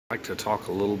I'd like to talk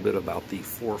a little bit about the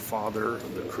forefather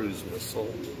of the cruise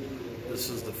missile. This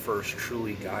is the first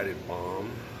truly guided bomb,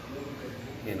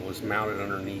 and it was mounted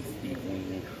underneath the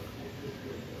wing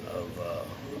of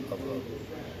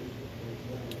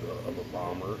a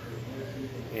bomber,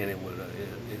 and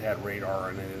it had radar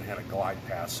in it, and it had a glide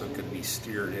path so it could be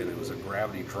steered in. It was a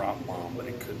gravity drop bomb, but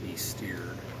it could be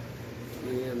steered.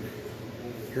 And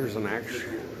here's an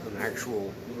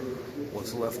actual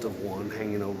what's left of one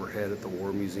hanging overhead at the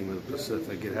War Museum of the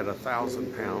Pacific. It had a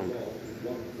 1,000-pound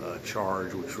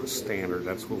charge, which was standard.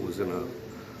 That's what was in a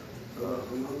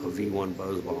V1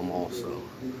 Bose bomb also.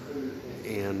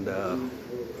 And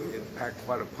it packed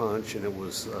quite a punch, and it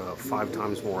was 5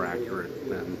 times more accurate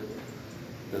than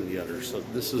the others. So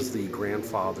this is the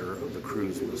grandfather of the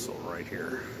cruise missile right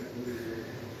here.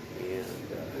 And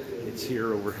it's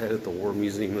here overhead at the War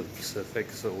Museum of the Pacific.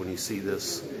 So when you see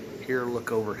this here,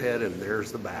 look overhead, and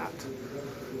there's the bat.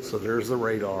 So there's the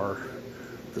radar,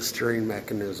 the steering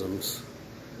mechanisms.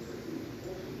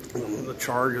 The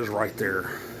charge is right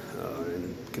there,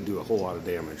 and it can do a whole lot of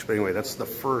damage. But anyway, that's the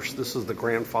first. This is the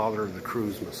grandfather of the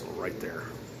cruise missile right there.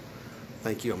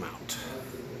 Thank you. I'm out.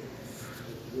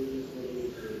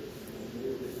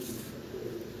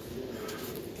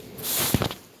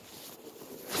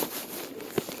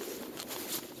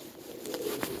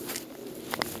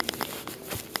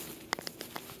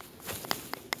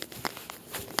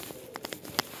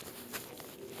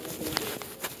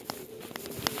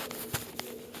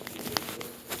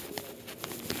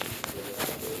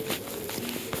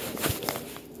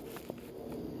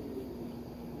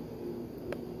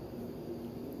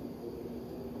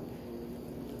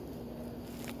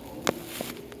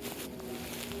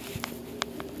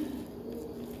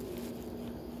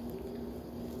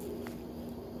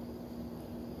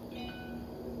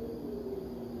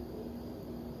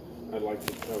 I'd like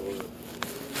to cover the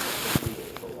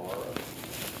Ferrara,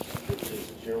 which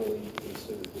is generally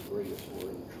considered the greatest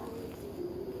marine triumph.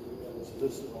 So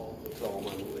this is all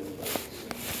my marine bags.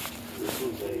 This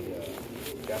was a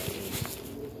Japanese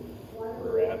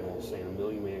rear admiral saying a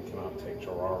million men cannot take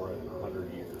Ferrara in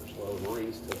 100 years. Well, the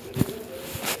Marines took it.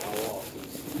 Our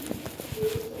losses.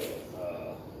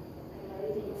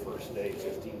 The first day,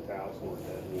 15,000 were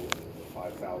dead, and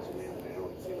 5,000 men down,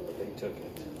 but they took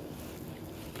it.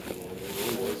 And there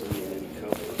really wasn't even any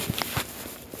cover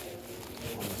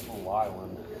on this little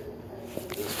island.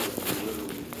 This was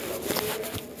literally covered.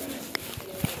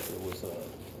 There was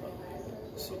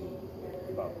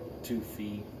about 2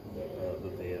 feet that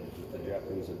the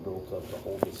Japanese had built up to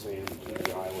hold the sand to keep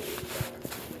the island intact.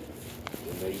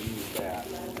 And they used that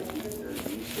to keep their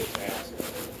useless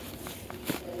assets.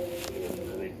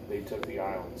 And they took the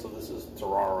island. So this is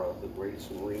Ferrara, the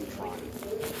greatest marine triumph.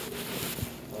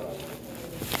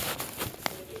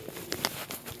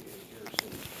 Here's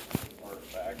some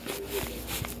artifacts.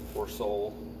 Poor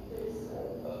soul.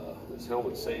 This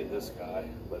helmet saved this guy,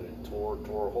 but it tore a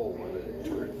hole in it.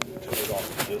 It took it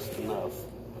off just enough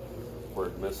where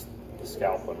it missed the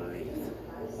scalp underneath.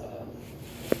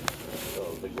 So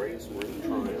the greatest marine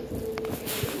triumph.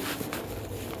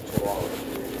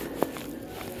 Ferrara.